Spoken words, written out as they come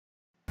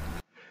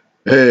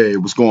Hey,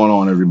 what's going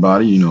on,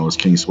 everybody? You know, it's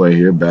King Sway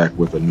here, back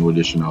with a new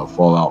edition of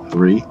Fallout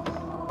 3.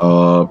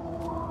 Uh,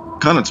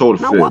 kind of told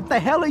a Now what fib. the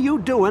hell are you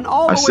doing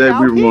all I the way said we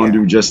out were going to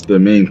here? do just the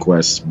main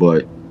quests,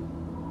 but,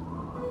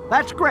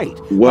 That's great,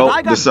 but well,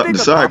 I the, got the bigger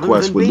side problems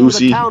quest than with being the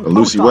Lucy, town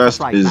Lucy post office West,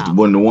 right is now.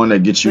 the one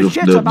that gets The you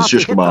shit's the about to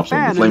shish hit the kebabs, the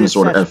fan in flaming this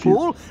sword of F you.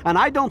 cesspool, and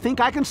I don't think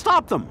I can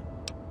stop them.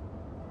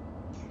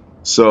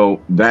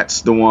 So,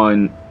 that's the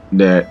one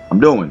that I'm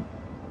doing.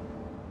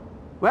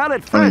 Well, at I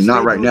mean, first not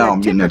they right do now, their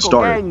I'm getting that typical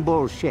started. gang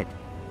bullshit.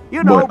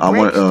 You know, But I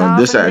break want, stuff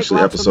this and make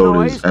actually lots of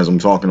episode is noise, as I'm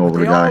talking but over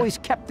the they guy, always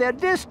kept their like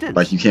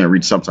distance. you can't read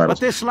But subtitles.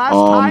 this last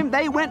time,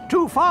 they went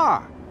too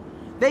far.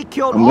 They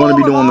killed I'm going to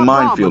be all of doing the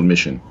our MineField brahmin.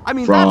 mission I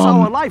mean, that's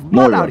our from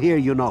lifeblood out Moira, here,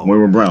 you know.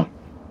 Moira Brown.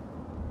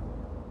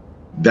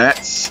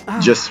 That's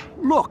just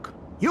Look, for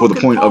you the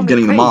can point call of me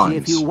getting the crazy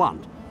if you mines.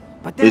 want,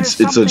 but there is It's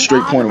a something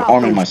straight odd point of about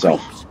arming those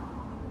myself. creeps.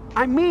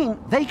 I mean,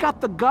 they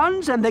got the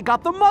guns and they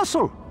got the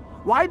muscle.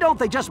 Why don't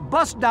they just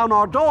bust down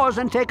our doors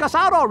and take us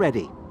out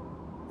already?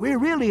 We're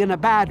really in a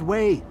bad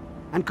way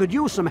and could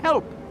use some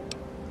help.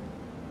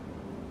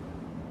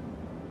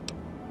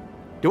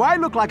 Do I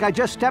look like I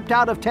just stepped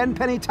out of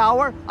Tenpenny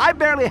Tower? I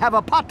barely have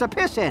a pot to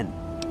piss in.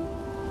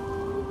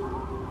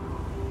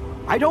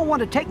 I don't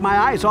want to take my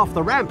eyes off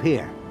the ramp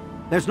here.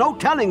 There's no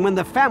telling when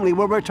the family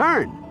will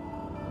return.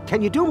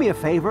 Can you do me a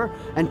favor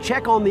and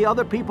check on the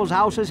other people's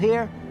houses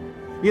here?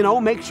 You know,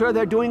 make sure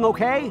they're doing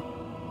okay?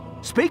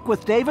 Speak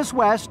with Davis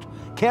West,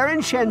 Karen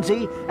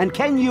Shenzi, and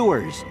Ken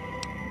Ewers.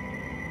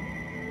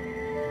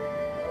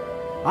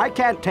 I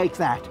can't take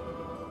that.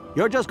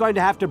 You're just going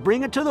to have to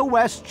bring it to the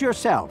West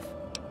yourself.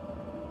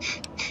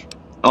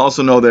 I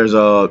also know there's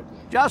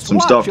Just some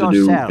watch stuff to do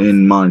yourself.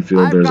 in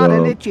Minefield. I've There's got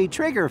an itchy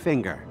trigger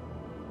finger.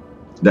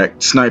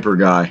 that sniper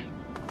guy.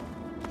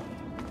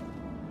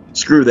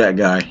 Screw that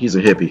guy. He's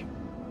a hippie.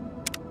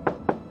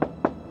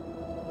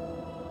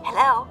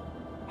 Hello?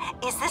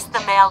 Is this the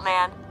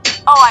mailman?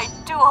 Oh, I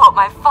do hope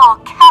my fall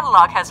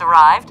catalog has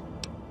arrived.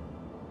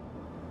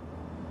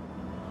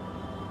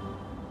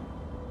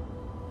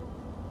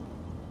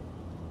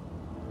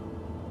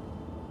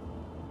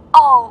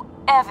 Oh,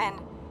 Evan,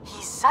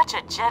 he's such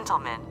a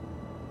gentleman.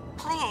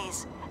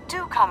 Please,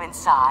 do come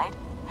inside.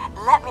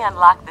 Let me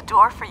unlock the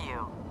door for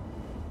you.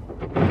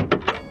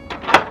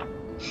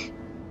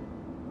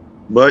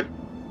 But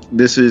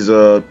this is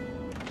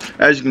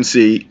as you can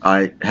see,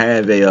 I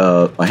have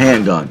a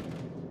handgun.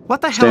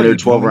 What the hell are you Standard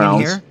 12 doing in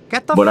rounds. here?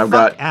 Get the But I've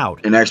fuck got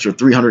out. an extra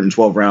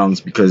 312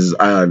 rounds because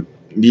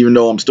even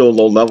though I'm still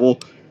low level,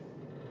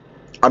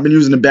 I've been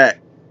using the bat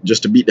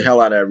just to beat the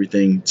hell out of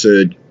everything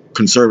to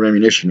conserve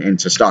ammunition and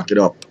to stock it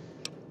up,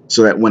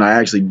 so that when I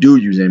actually do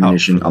use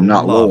ammunition, for the I'm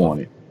not love low of- on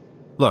it.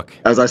 Look,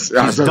 As she's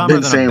I've dumber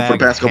been than a saying for bag the of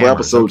past couple hammers,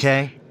 episodes,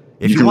 okay?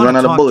 If you you can want run to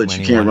out of talk bullets, to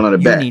you can't anyone, run out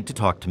of you bat. need to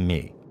talk to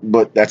me.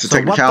 But that's a So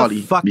what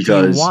technicality the fuck do you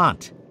because,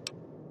 want?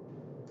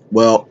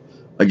 well,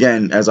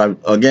 again, as I've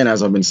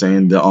been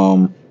saying, the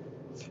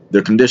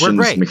We're conditions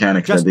great.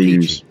 mechanics that Just they peachy.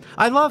 use.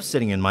 I love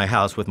sitting in my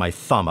house with my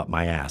thumb up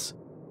my ass.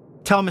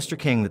 Tell Mr.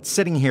 King that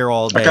sitting here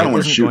all I day kind of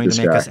want to isn't shoot going this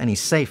to make guy. us any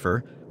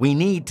safer. We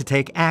need to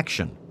take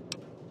action.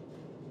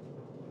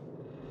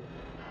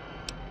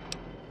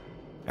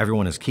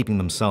 Everyone is keeping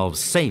themselves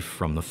safe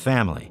from the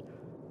family.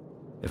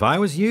 If I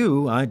was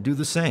you, I'd do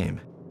the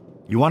same.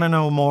 You want to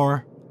know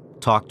more?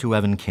 Talk to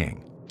Evan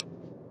King.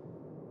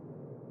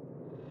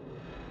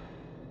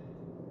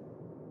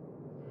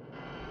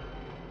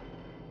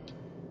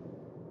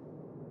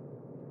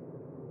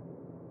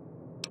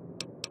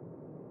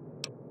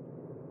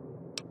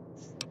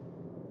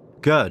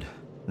 Good.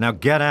 Now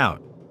get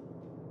out.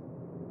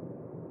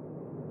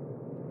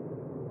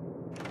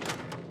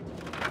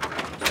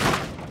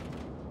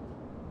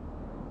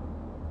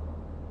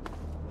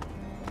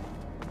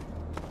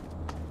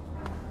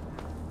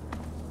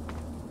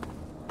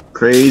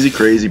 Crazy,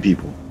 crazy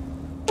people.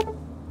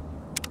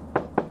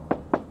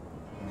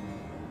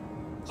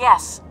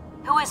 Yes.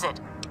 Who is it?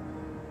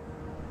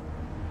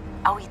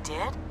 Oh, he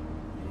did?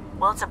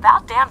 Well, it's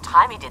about damn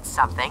time he did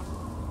something.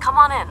 Come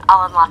on in.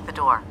 I'll unlock the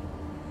door.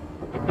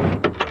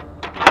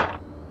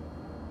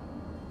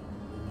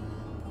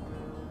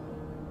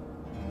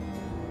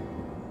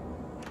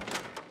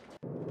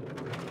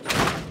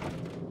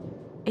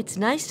 It's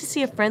nice to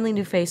see a friendly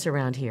new face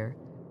around here.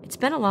 It's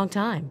been a long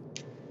time.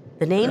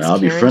 The name's I'll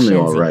be Karen friendly,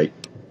 Shenzi. all right.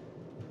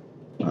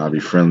 I'll be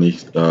friendly.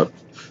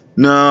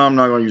 No, I'm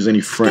not gonna use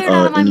any Scared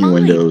out of my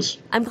innuendos.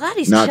 mind. I'm glad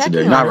he's Not checking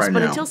today. on Not us, right but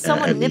now, until at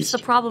someone nips least. the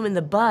problem in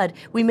the bud,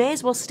 we may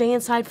as well stay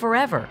inside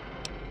forever.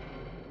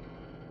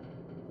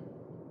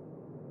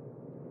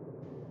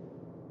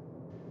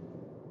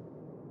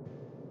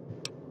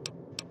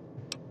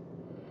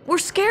 We're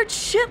scared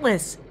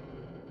shitless.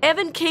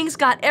 Evan King's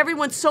got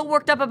everyone so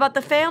worked up about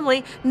the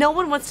family, no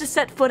one wants to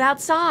set foot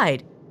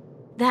outside.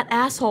 That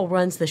asshole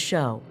runs the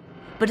show.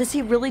 But does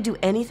he really do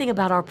anything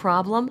about our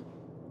problem?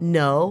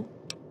 No.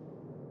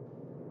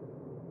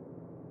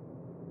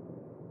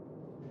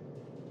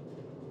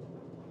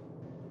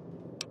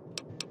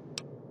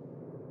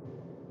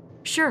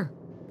 Sure,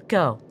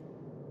 go.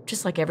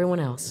 Just like everyone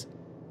else.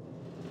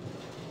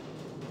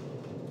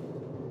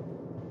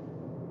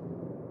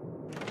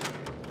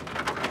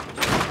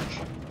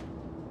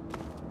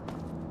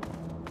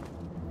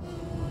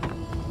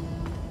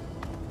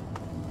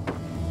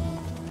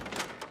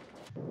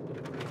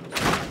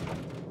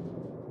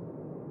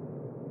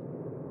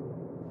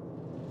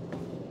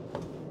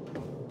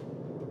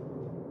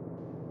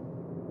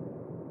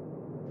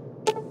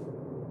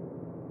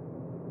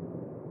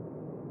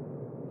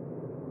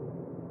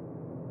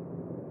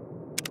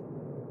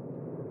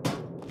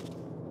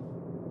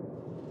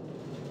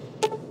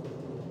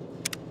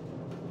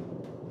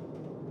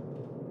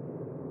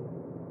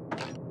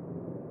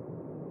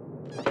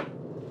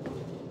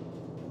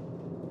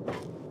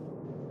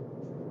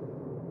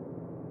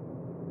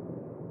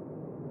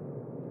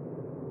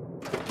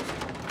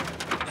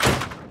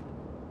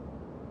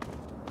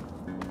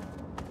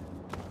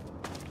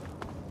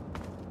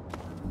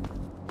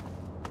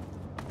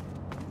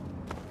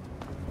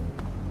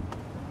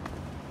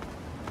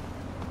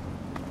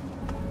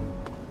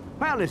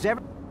 Well,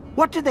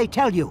 what did they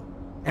tell you?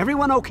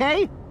 Everyone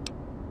okay?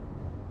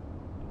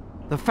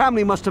 The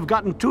family must have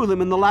gotten to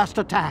them in the last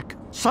attack.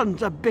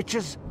 Sons of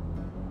bitches.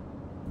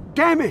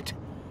 Damn it!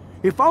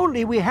 If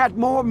only we had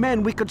more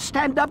men, we could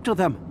stand up to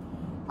them.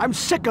 I'm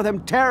sick of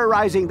them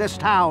terrorizing this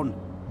town.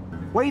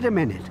 Wait a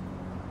minute.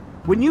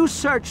 When you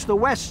searched the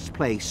West's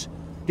place,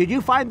 did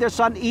you find their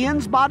son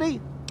Ian's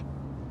body?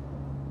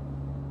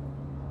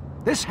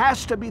 This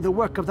has to be the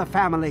work of the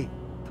family.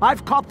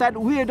 I've caught that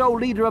weirdo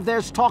leader of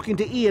theirs talking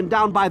to Ian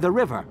down by the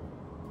river.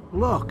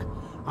 Look,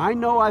 I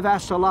know I've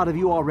asked a lot of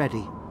you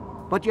already,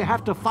 but you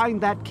have to find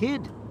that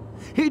kid.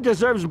 He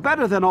deserves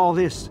better than all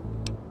this.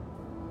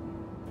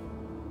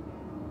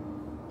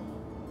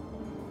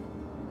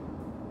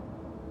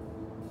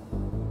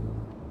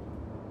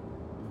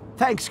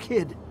 Thanks,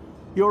 kid.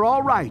 You're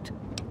all right.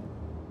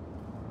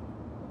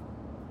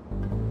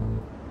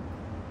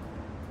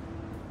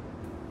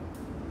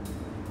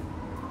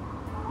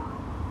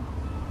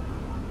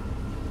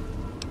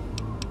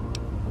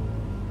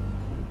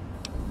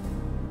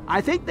 I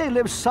think they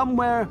live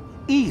somewhere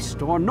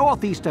east or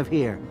northeast of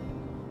here.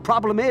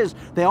 Problem is,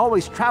 they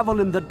always travel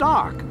in the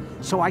dark,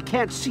 so I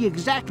can't see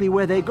exactly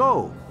where they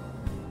go.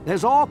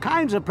 There's all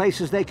kinds of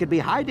places they could be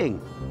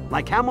hiding,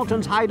 like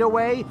Hamilton's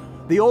Hideaway,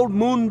 the old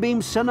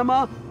Moonbeam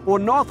Cinema, or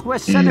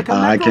Northwest Seneca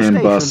I Metro can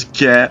Station. bust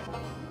cat.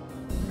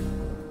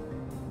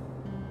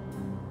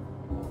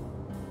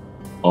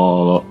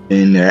 All up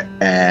in that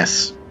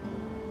ass.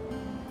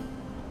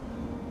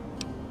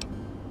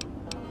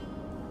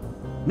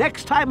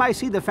 Next time I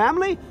see the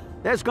family,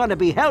 there's gonna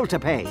be hell to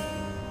pay.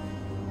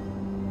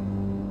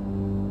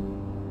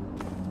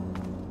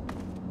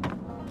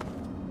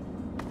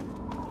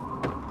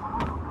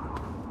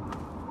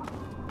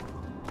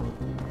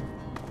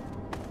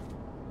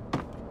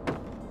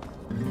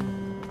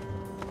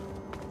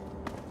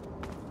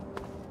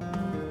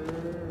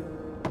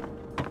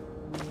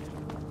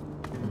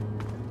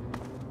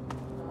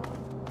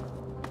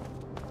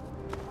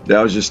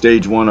 That was just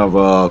stage one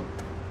of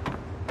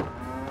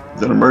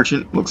is that a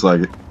merchant? Looks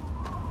like it.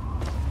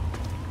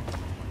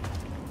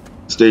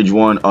 Stage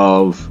one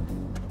of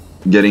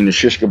getting the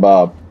shish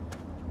kebab.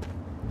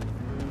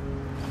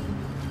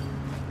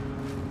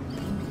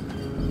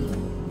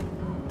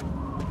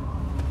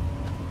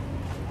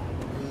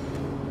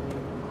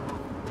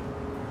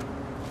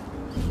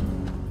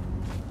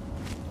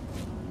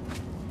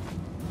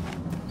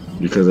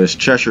 Because as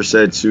Cheshire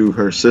said to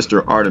her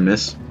sister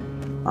Artemis,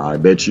 I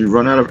bet you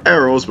run out of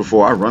arrows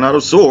before I run out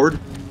of sword.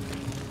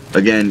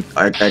 Again,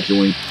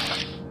 echoing.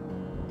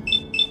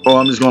 Oh,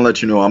 I'm just gonna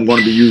let you know I'm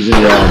gonna be using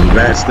the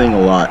vast thing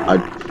a lot.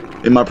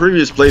 In my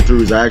previous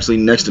playthroughs, I actually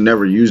next to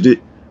never used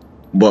it,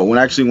 but when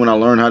I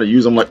learned how to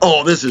use it, I'm like,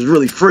 oh, this is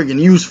really friggin'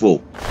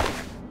 useful.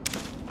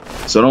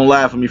 So don't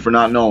laugh at me for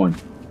not knowing.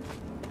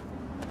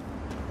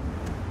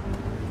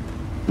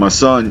 My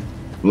son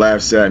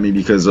laughs at me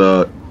because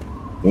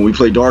when we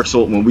play Dark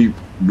Souls, when we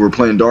were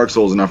playing Dark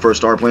Souls and I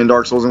first started playing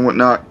Dark Souls and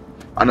whatnot,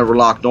 I never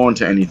locked on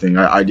to anything.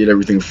 I did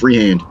everything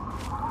freehand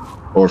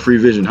or free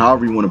vision,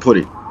 however you want to put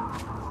it.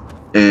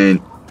 And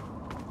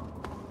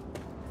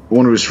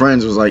one of his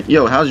friends was like,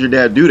 yo, how's your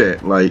dad do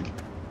that? Like,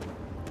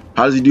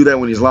 how does he do that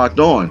when he's locked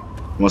on?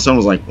 My son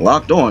was like,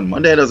 locked on? My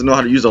dad doesn't know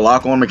how to use the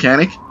lock-on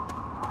mechanic.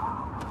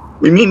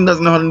 What do you mean he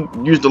doesn't know how to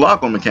use the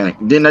lock-on mechanic?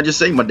 Didn't I just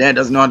say my dad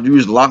doesn't know how to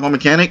use the lock-on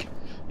mechanic?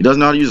 He doesn't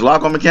know how to use the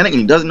lock-on mechanic,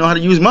 and he doesn't know how to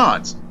use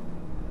mods.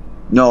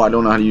 No, I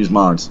don't know how to use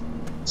mods.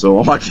 So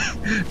all none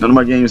of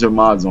my games have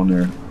mods on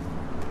there.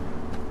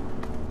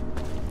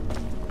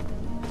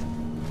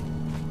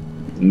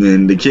 And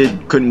then the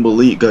kid couldn't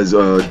believe, because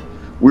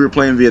we were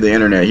playing via the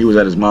internet. He was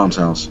at his mom's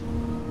house.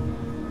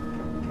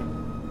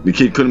 The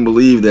kid couldn't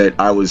believe that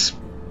I was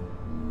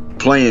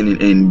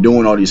playing and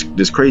doing all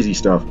this crazy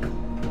stuff.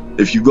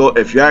 If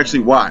you actually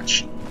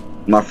watch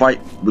my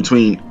fight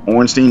between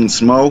Ornstein and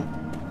Smo,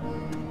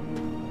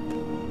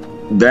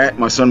 that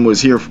my son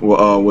was here for,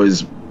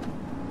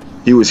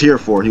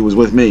 he was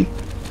with me,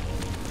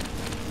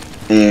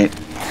 and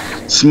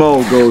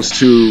Smo goes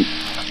to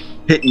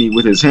hit me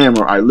with his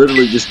hammer. I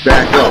literally just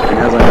back up, and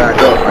as I back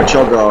up, I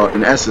chug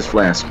an Estus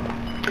flask,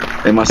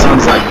 and my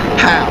son's like,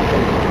 how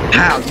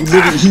you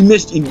literally, he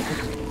missed you,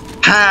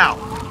 how?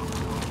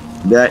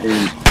 That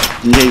is,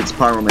 he hates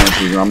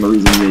pyromancers, and I'm the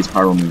reason he hates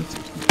pyromancers,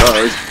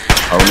 because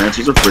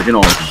pyromancers are freaking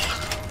awesome.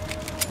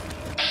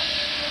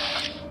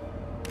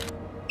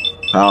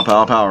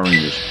 Power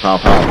Rangers. Power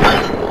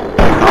Rangers.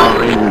 Power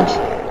Rangers.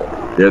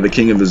 They're the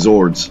king of the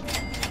Zords.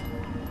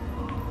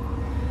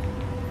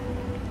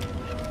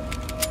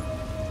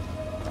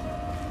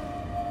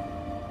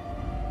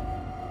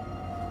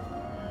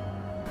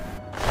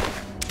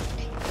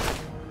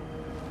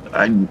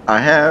 I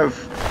have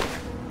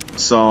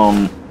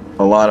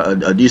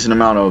a decent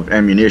amount of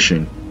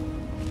ammunition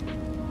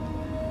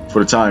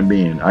for the time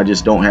being. I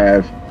just don't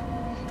have,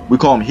 we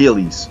call them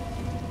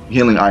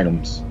healing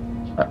items.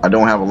 I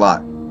don't have a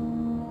lot.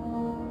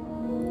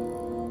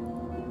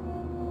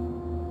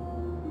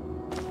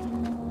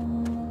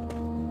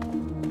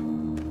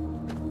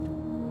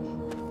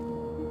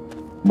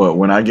 But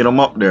when I get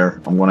them up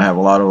there, I'm gonna have a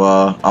lot of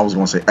I was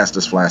gonna say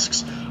Estus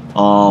flasks,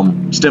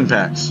 stim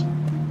packs,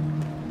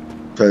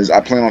 because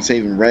I plan on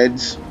saving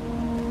Reds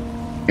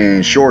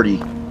and Shorty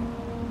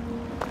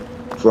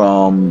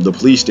from the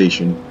police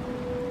station.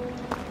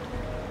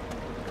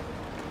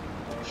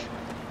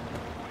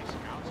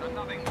 Scouts are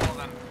nothing more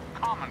than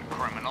common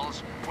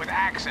criminals with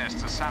access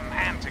to some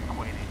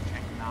antiquated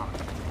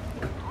technology.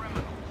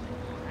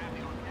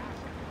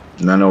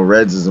 And I know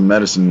Reds is a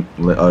medicine,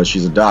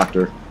 she's a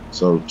doctor,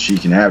 so she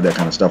can have that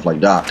kind of stuff like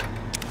Doc.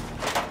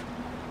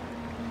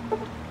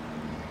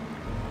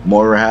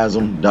 Moira has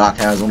them, Doc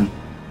has them,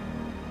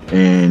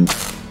 and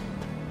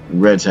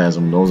Reds has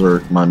them. Those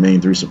are my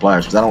main 3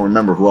 suppliers, because I don't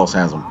remember who else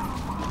has them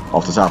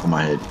off the top of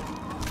my head.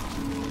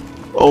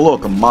 Oh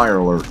look, a Meyer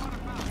alert.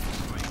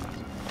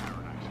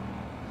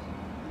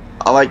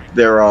 I like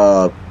their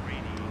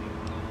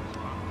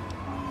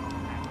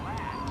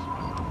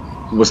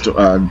what's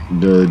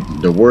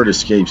the word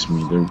escapes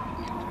me.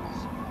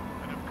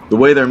 The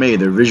way they're made,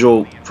 their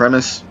visual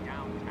premise,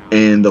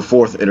 and the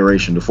 4th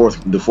iteration,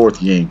 the fourth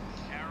game,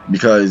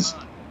 because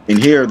in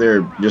here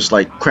they're just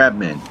like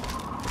crabmen,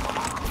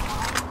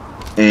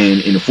 and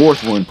in the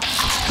 4th one,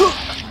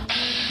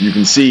 you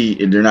can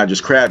see they're not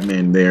just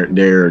crabmen. They're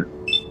you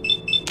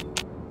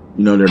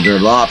know, they're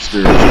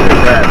lobsters,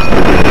 they're crabs,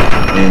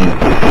 and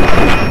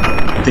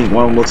I think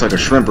one of them looks like a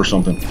shrimp or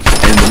something.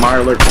 And the Meyer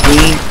alert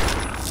Queen,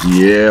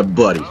 yeah,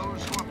 buddy.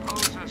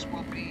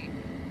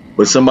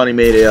 But somebody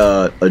made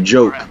a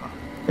joke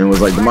and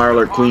was like, the Meyer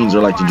alert Queens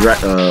are like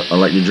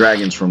the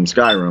dragons from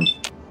Skyrim,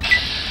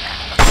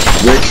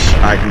 which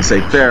I can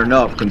say fair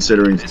enough,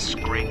 considering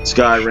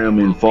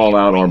Skyrim and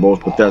Fallout are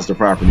both Bethesda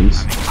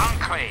properties.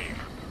 Enclave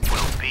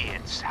will be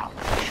its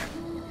salvation.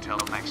 Until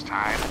next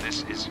time,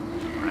 this is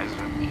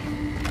President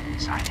Ian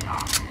signing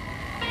off.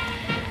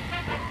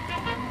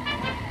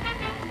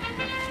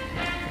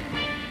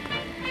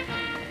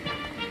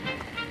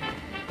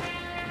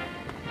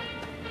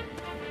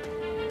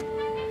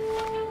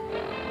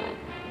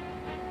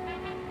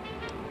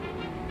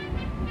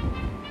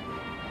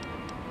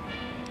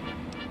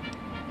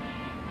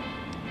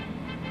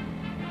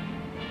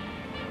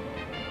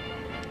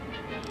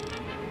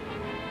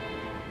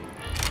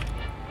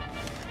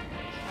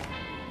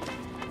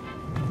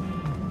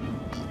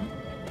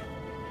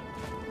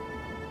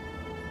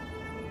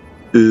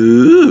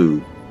 Ooh,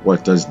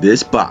 what does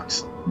this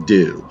box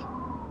do?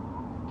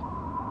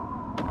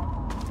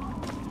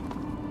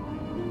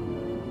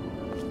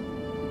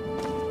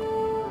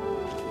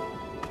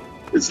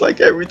 It's like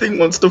everything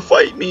wants to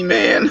fight me,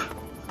 man.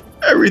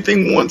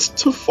 Everything wants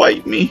to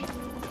fight me.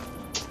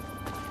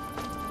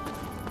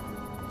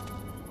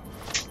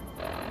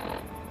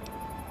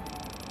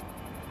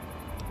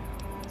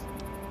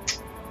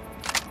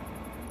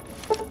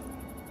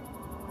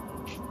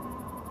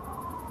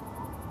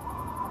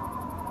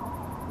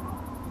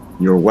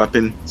 Your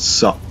weapon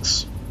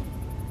sucks.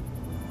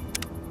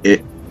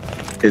 It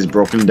is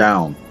broken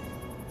down.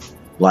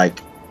 Like,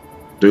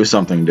 do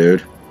something,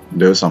 dude.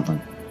 Do something.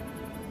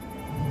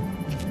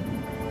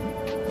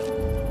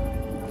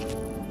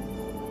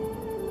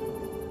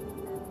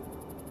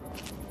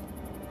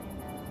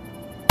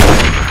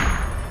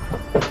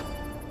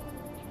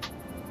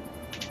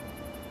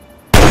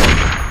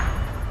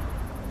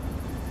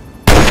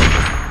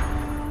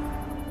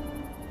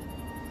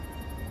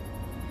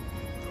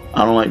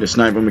 I don't like the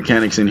sniper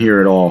mechanics in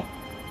here at all.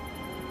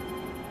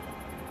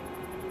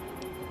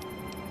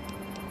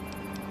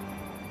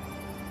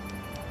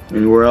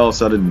 Anywhere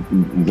else, I'd have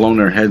blown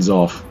their heads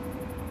off.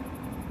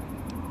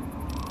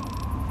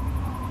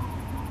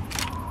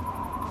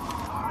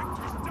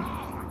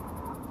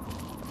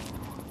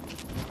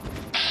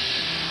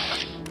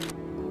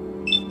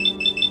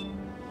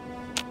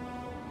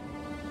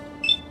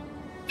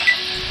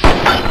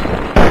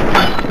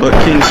 But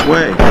King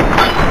Sway,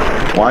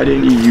 why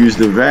didn't you use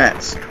the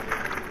VATS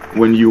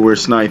when you were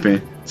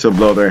sniping to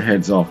blow their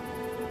heads off?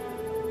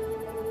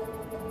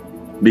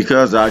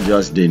 Because I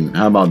just didn't.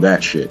 How about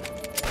that shit?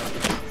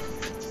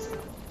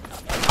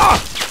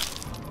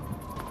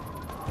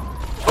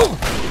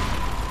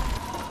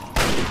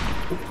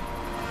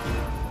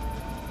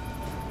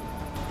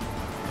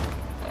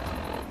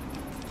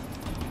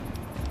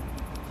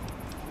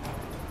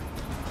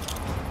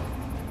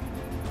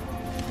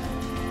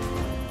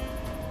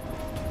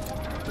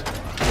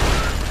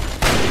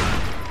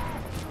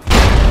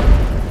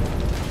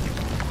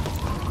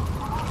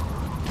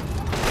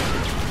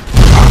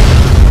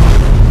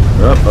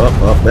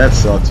 Up, that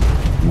sucked.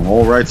 The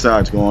whole right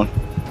side's gone.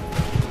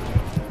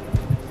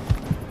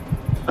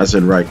 I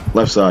said right,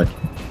 left side.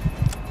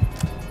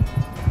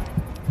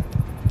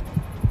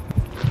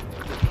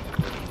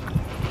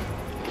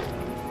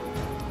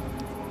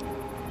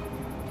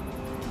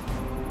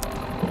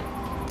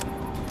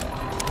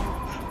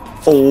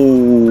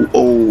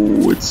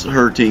 Oh, it's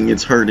hurting,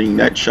 it's hurting.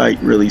 That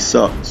shite really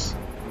sucks.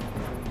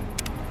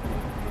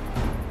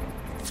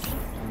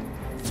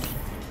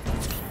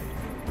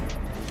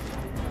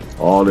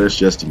 All this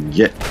just to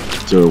get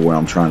to where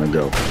I'm trying to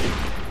go.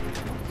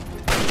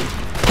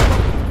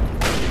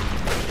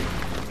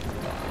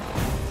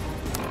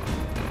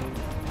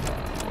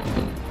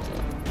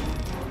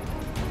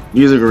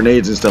 These are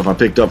grenades and stuff I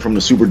picked up from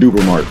the Super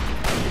Duper Mart.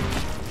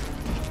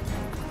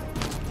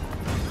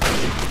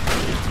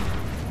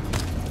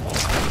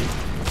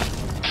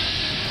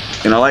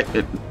 And I like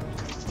it.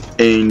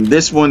 In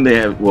this one, they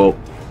have, well,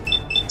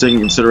 taking into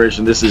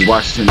consideration this is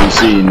Washington,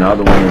 D.C., and the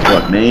other one is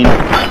what, Maine?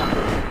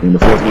 And the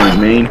fourth one is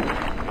Maine.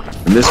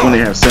 And this one, they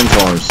have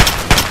centaurs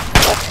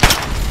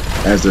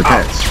as their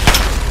pets.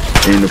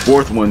 And the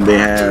fourth one, they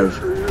have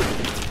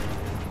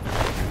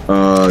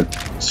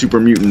super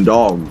mutant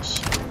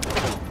dogs.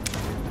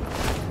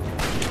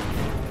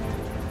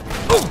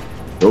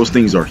 Those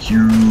things are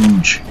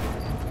huge.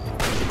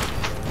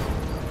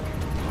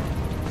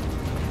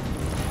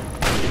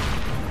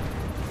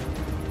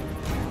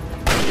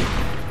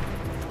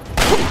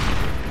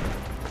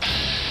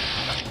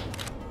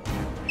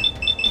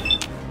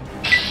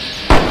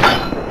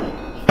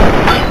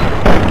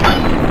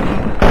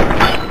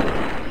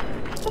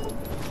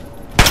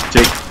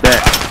 Take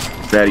that,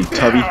 fatty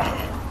tubby.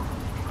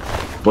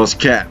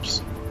 Bust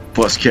caps.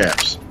 Bust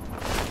caps.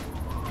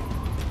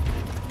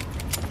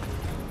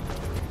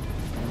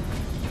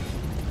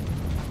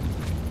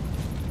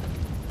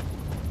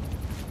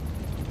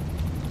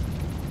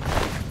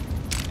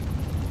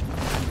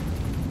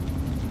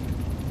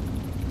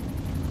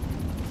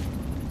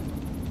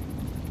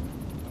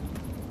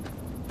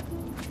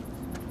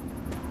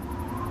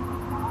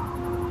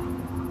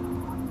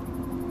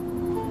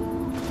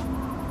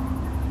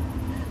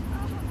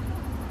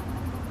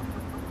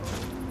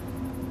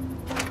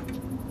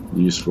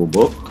 Useful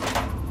book.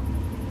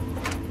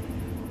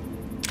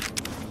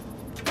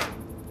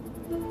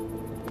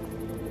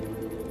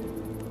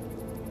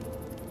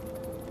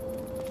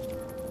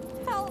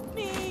 Help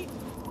me!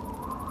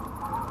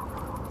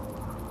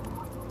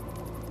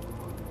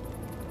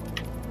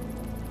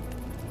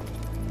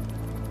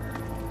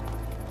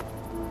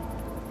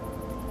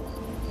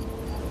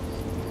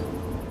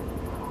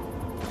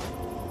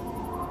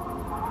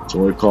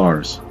 Toy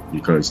cars,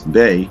 because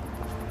they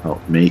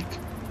help make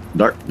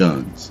dart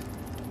guns.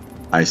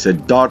 I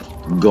said dart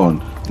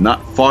gun,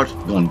 not fart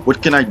gun.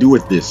 What can I do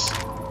with this?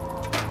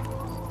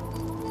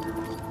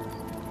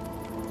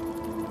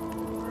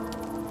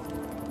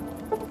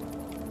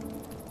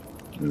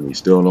 And we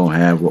still don't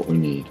have what we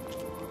need.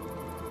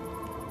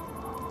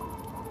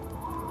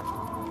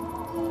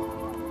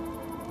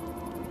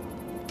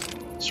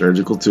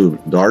 Surgical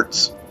tubing.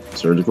 Darts,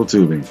 surgical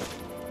tubing.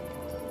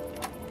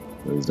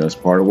 Because that's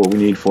part of what we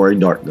need for a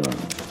dart gun.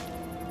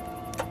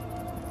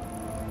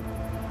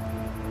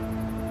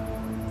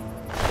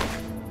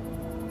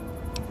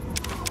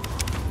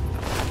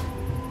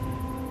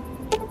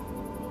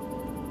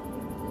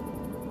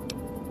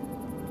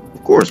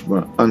 Of course,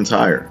 but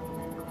untire.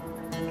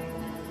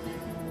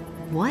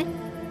 What?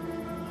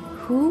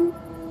 Who?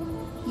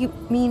 You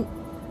mean,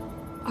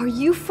 are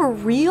you for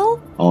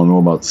real? I don't know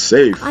about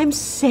safe. I'm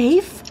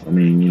safe? I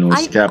mean, you know,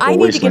 it's Capital I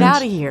need to get Wastelands.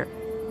 out of here.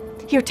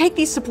 Here, take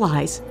these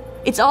supplies.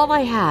 It's all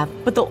I have,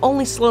 but they'll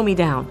only slow me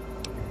down.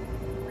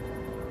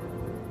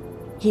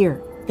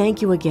 Here,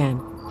 thank you again.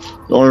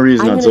 The only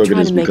reason I I'm took gonna it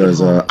try is to make it because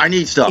home, I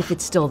need stuff. if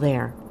it's still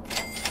there.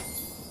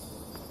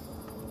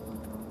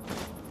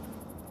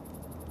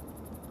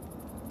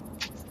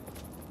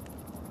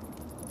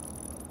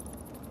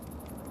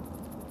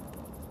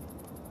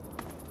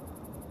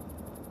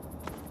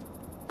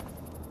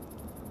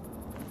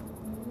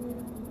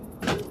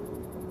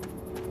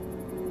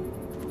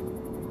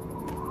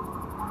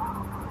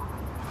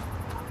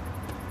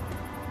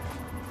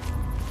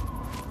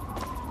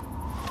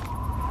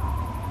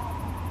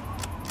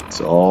 It's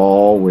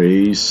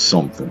always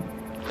something.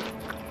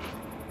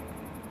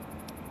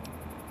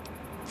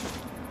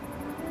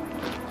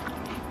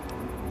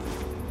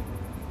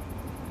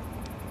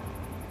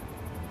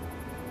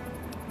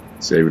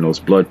 Saving those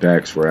blood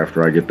packs for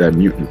after I get that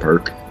mutant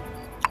perk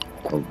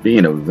of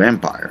being a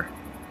vampire.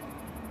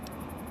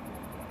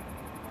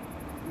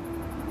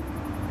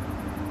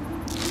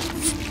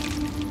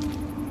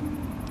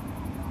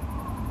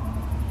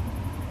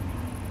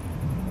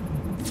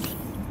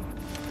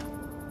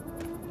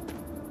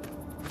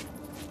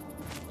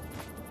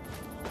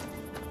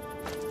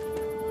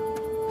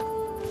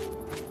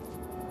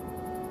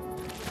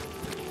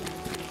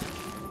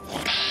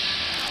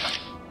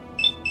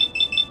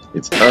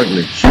 It's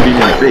ugly. Shooting in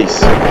the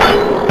face.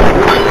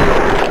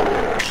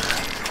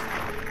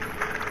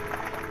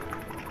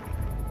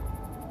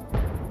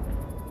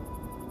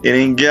 It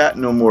ain't got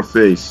no more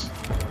face.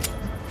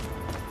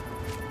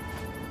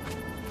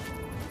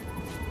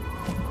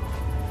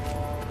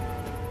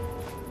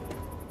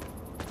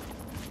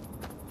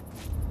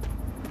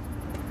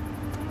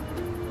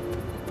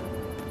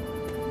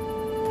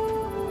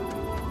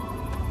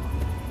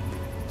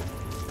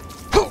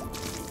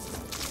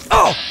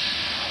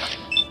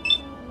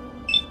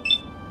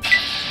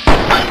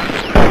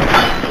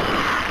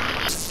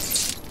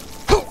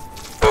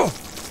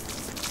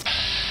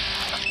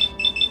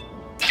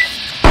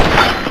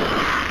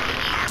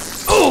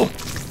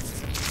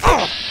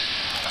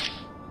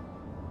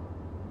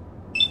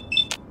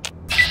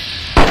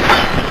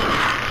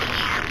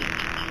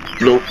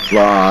 Float,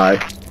 fly.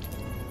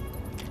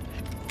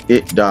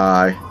 it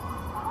die.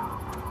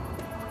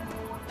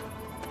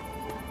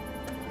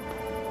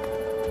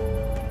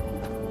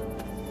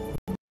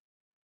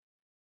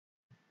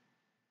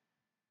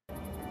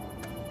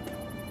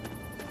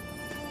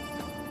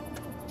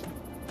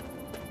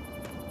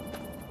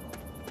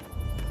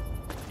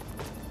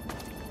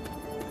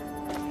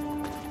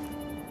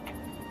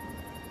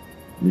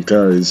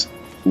 Because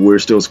we're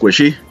still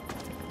squishy.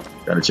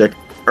 Gotta check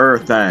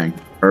Earth thing.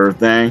 Earth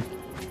thing.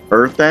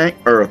 Earth thing.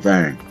 Earth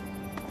thing.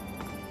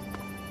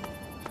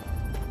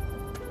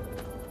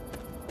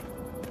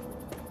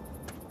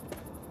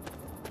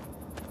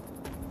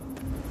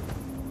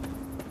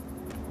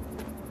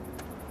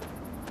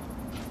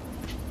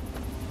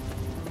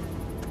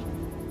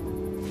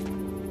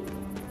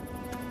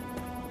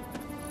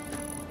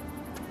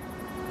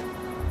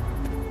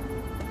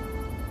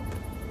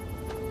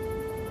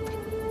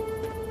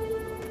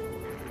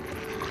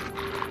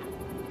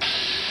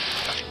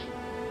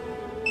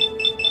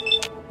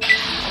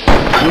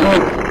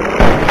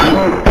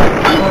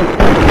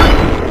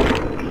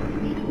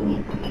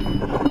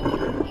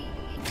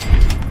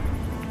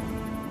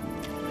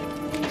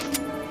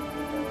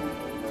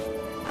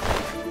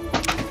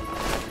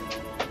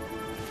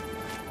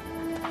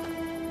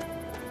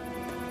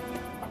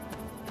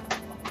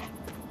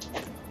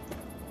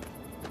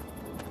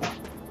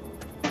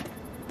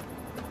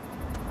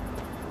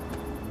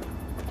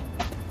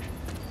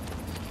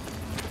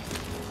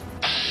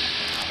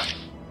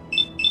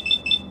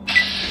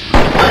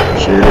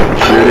 Shoot it,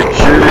 shoot it,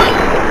 shoot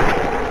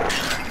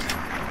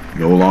it.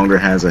 No longer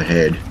has a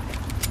head.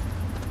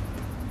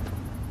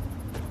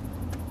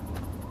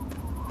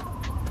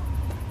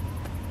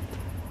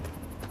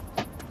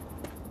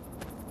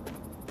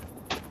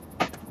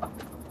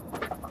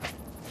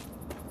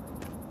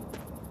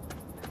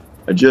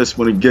 I just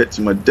want to get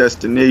to my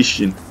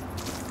destination.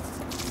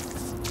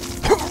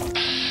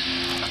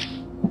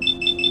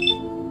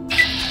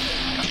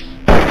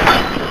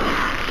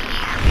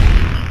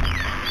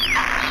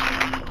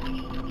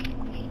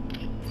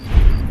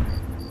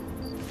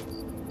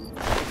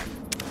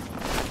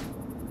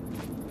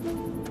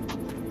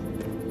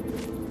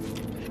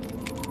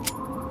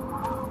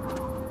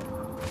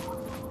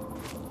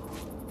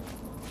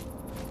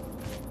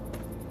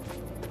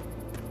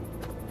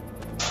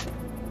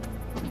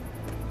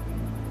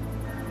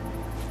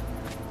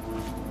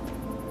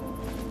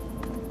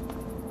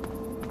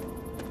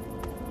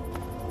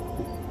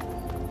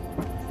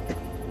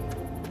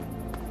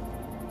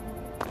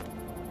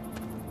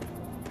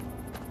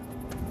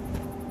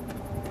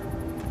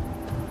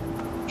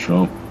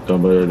 Trump,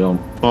 dum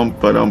bum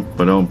ba dum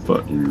ba dum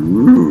ba.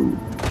 Ooh.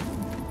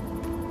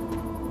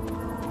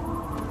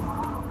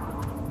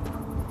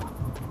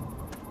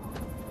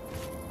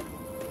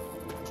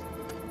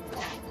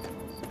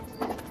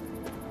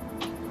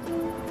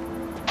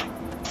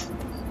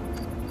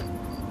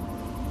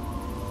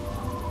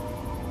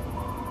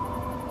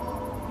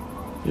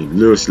 It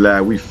looks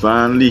like we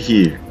finally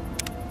here.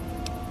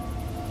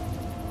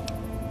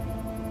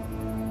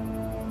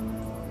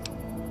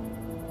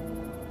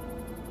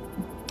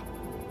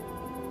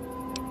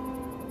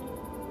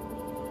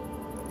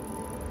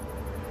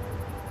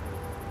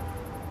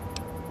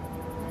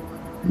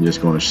 I'm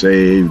just gonna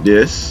save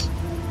this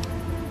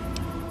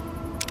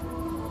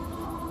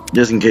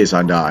just in case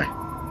I die.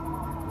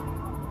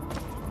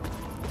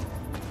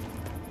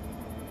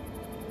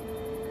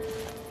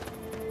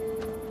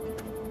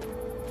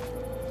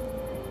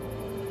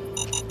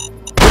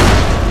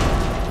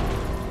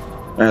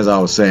 As I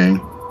was saying,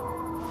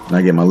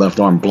 I get my left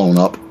arm blown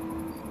up.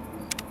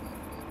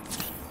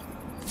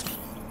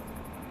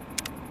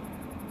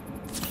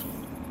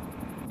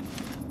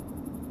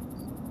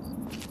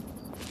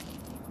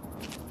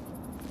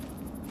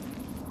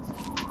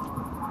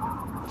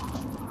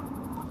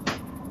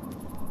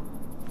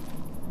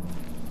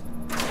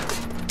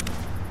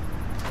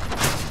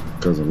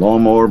 Because the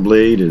lawnmower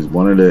blade is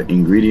one of the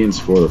ingredients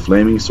for the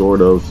flaming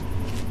sword of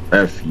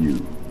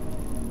FU.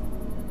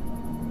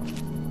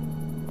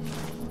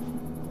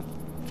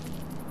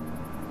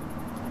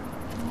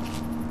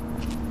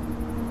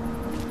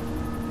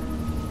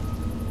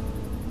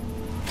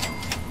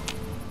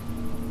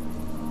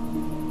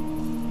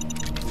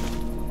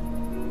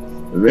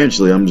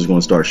 Eventually, I'm just going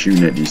to start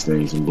shooting at these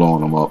things and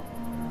blowing them up.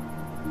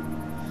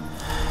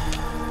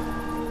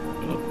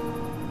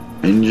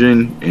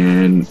 Engine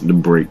and the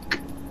brake.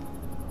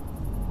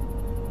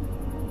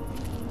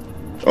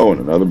 Oh,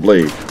 and another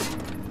blade.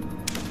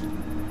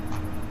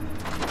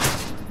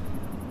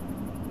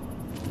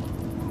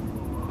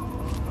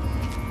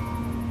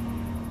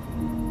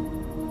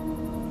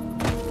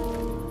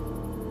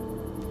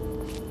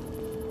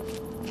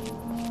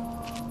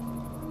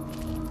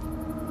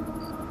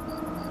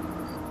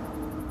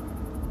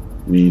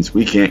 Means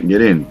we can't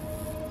get in.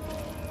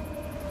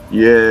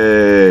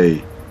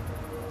 Yay!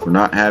 For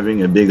not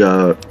having a big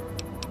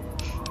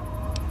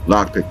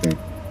lockpick thing.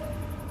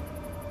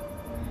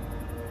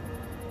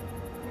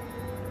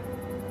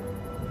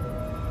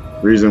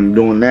 Reason I'm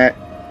doing that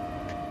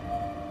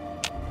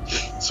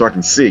so I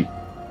can see.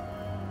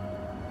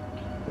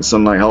 The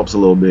sunlight helps a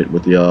little bit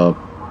with the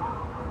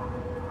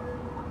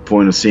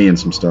point of seeing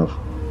some stuff.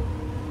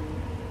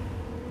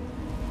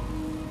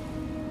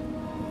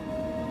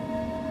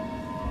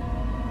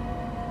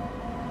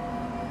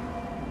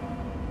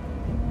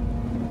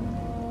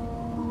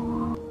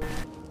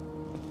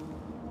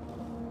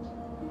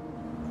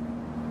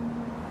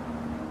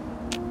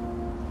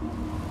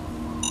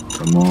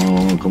 Come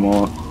on, come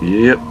on.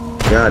 Yep,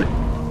 got it.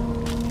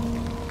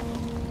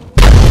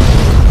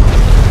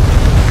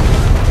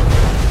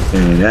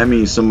 And that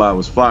means somebody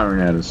was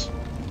firing at us.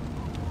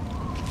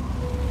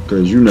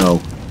 Because, you know,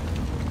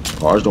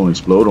 cars don't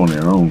explode on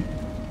their own.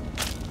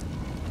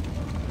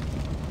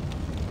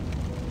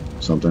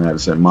 Something had to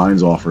set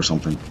mines off or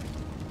something.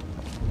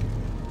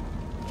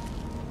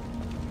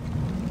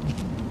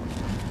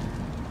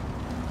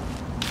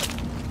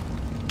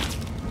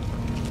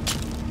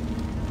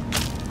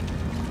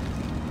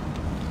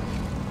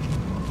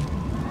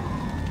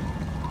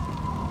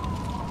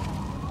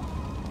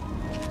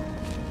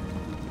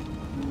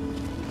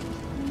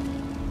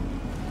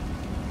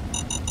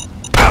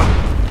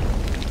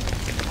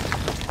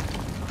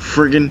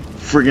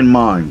 Friggin'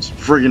 mines.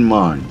 Friggin'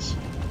 mines.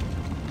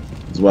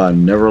 That's why I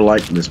never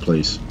liked this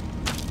place.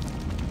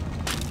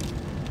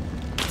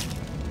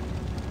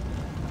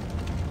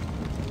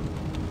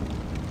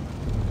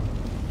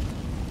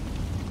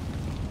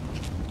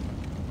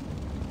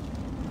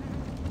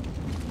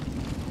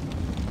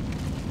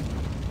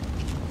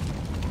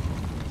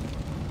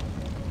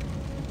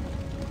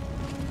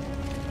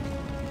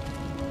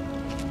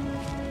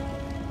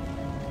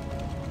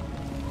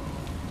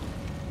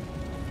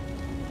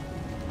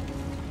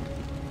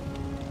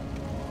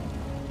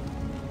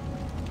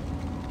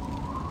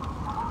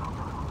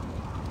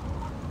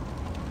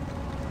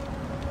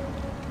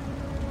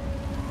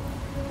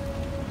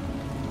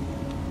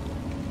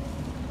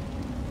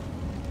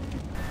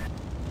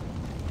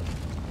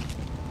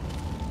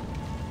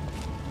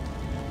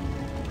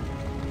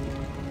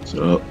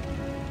 So,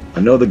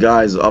 I know the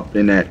guy's up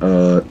in that,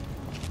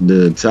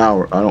 the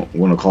tower. I don't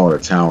want to call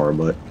it a tower,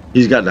 but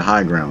he's got the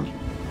high ground.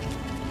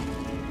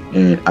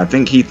 And I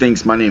think he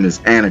thinks my name is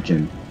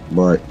Anakin,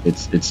 but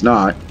it's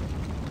not.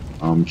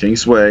 King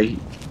Sway,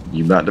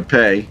 you about to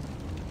pay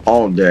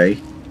all day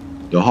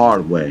the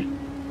hard way.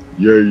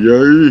 Yay,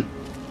 yay.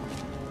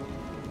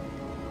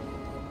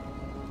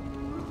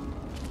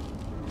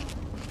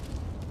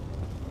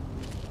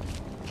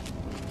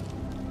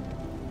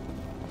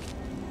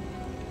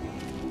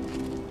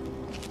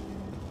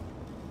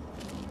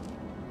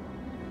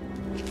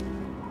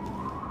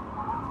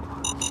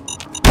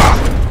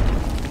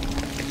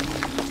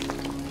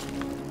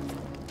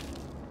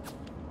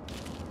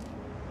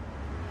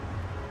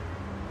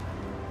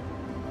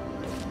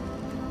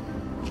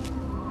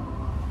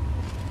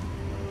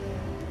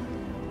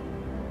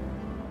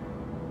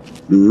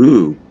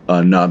 Ooh,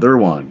 another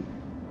one.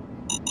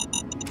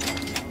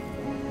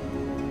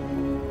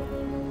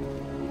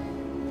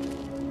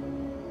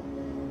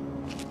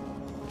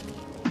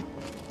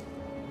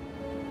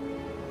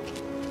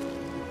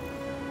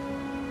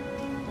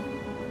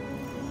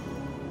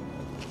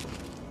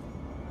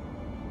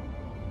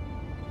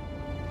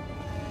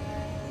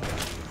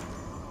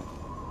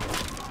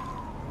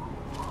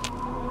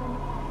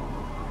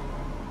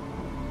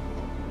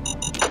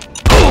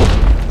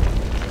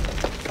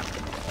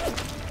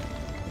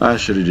 I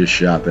should have just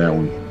shot that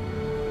one.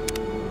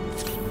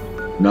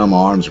 Now my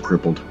arms are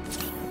crippled.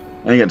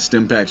 I ain't got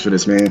stim packs for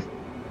this, man.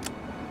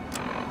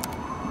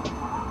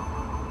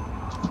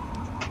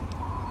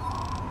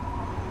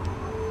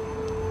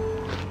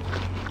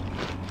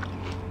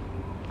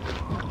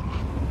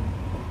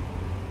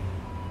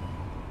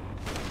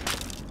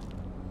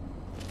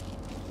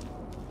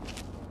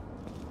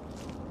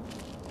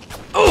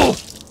 Oh!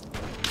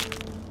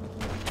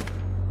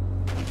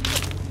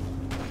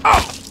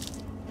 Oh!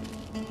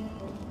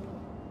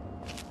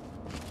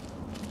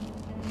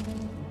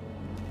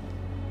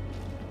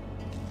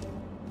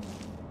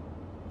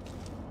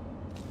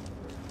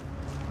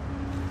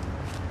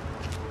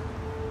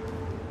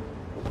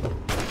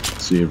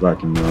 See if I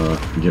can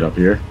get up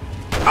here.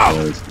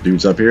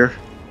 Dude's up here,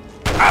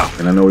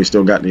 and I know he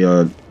still got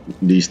the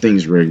these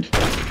things rigged.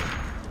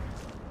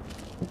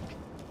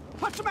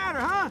 What's the matter,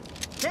 huh?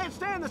 Can't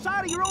stand the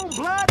sight of your own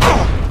blood?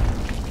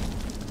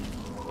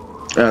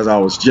 As I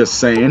was just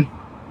saying.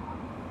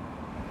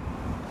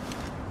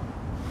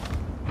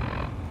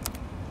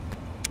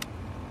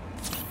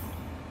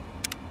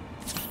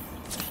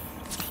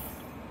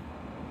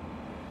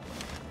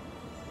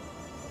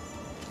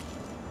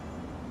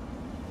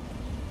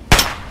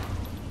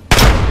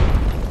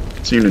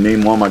 Seem to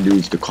name all my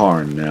dudes the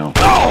Karn now.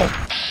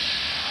 Oh!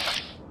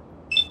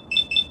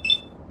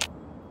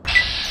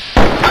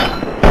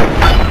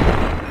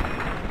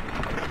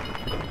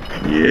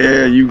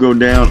 Yeah, you go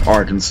down,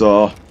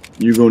 Arkansas.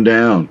 You go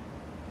down.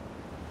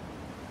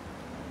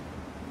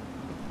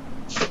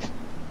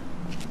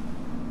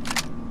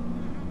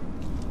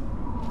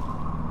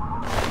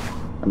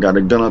 I got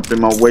a gun up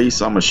in my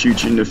waist. I'm gonna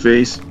shoot you in the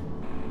face.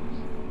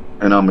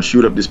 And I'm gonna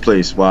shoot up this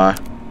place. Why?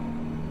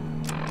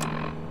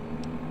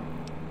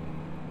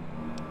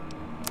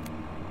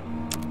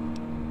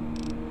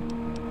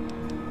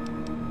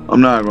 I'm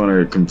not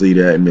gonna complete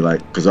that and be like,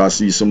 because I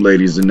see some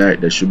ladies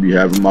tonight that should be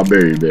having my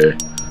baby.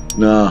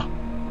 Nah,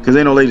 because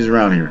ain't no ladies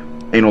around here.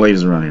 Ain't no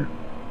ladies around here.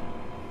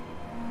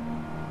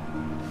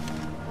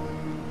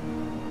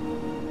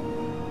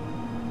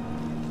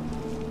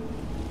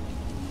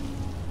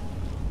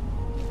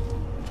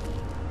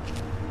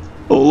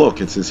 Oh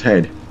look, it's his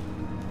head.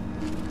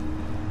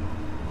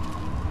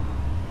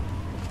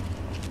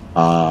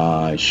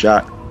 I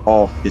shot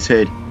off his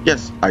head.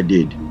 Yes, I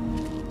did.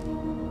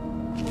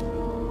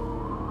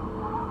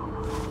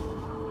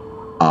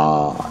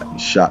 I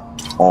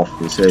shot off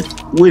his head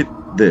with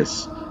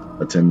this.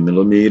 A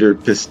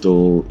 10mm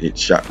pistol. It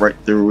shot right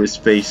through his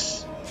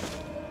face.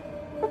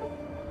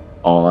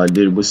 All I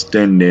did was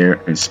stand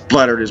there and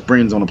splattered his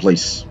brains on the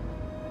place.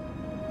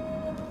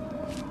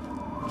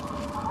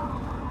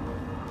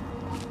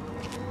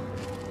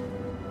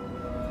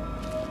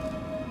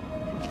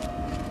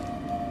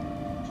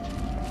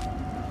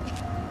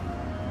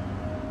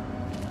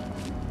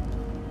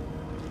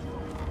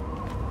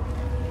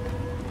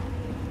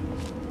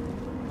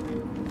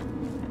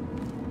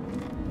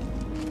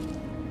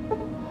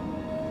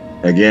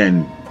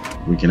 Again,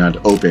 we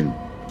cannot open.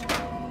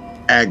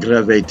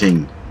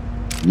 Aggravating.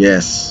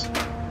 Yes.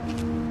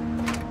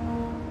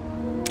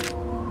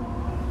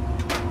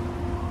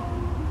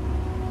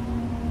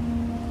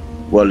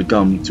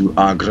 Welcome to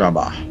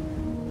Agrabah.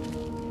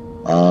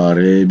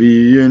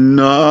 Arabian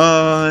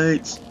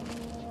Nights.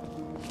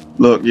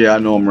 Look, yeah, I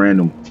know I'm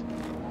random.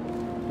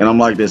 And I'm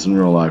like this in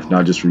real life,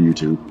 not just for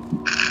YouTube.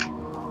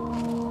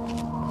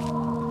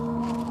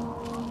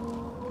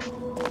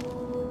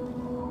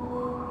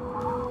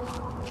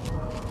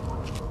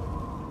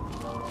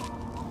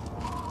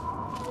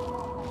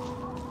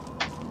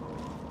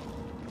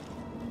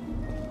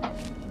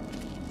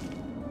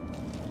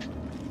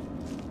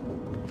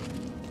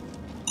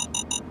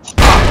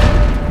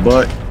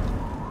 But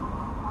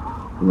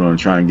we're going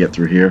to try and get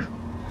through here.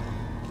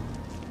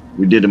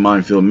 We did the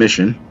MineField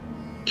mission.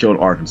 Killed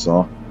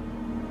Arkansas.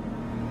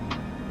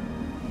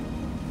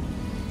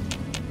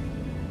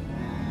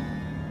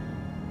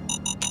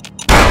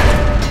 I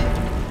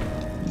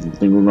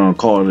think we're going to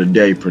call it a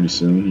day pretty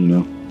soon, you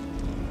know.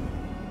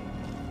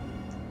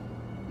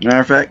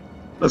 Matter of fact,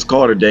 let's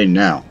call it a day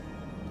now.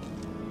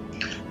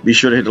 Be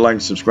sure to hit the like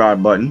and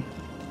subscribe button.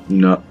 You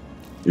know,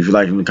 if you're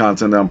liking the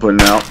content that I'm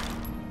putting out.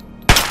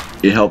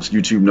 It helps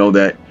YouTube know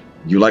that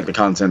you like the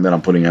content that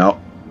I'm putting out,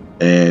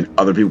 and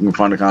other people can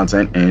find the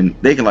content and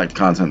they can like the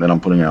content that I'm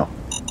putting out.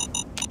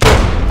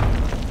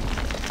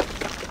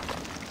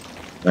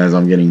 As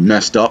I'm getting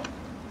messed up.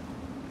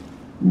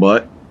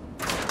 But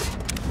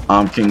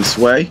I'm King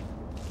Sway,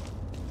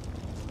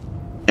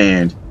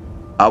 and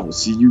I will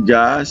see you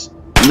guys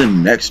in the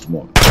next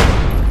one.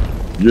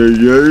 Yay,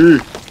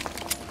 yay.